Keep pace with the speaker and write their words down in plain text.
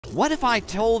What if I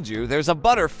told you there's a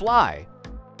butterfly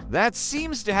that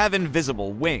seems to have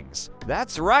invisible wings?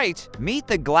 That's right, meet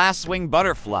the glasswing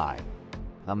butterfly,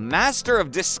 a master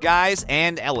of disguise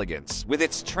and elegance with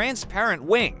its transparent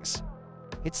wings.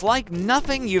 It's like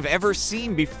nothing you've ever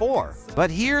seen before.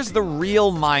 But here's the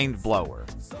real mind blower.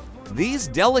 These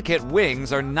delicate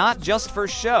wings are not just for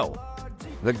show.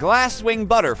 The glasswing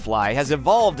butterfly has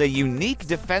evolved a unique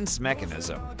defense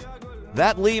mechanism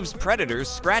that leaves predators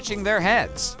scratching their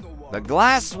heads. The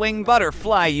glasswing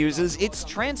butterfly uses its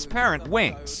transparent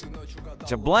wings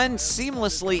to blend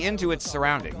seamlessly into its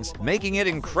surroundings, making it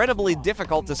incredibly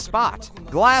difficult to spot.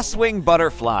 Glasswing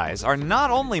butterflies are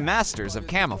not only masters of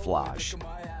camouflage,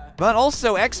 but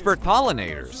also expert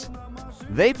pollinators.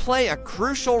 They play a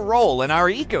crucial role in our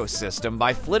ecosystem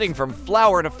by flitting from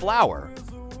flower to flower,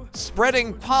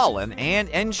 spreading pollen and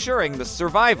ensuring the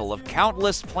survival of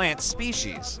countless plant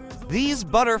species. These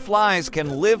butterflies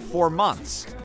can live for months,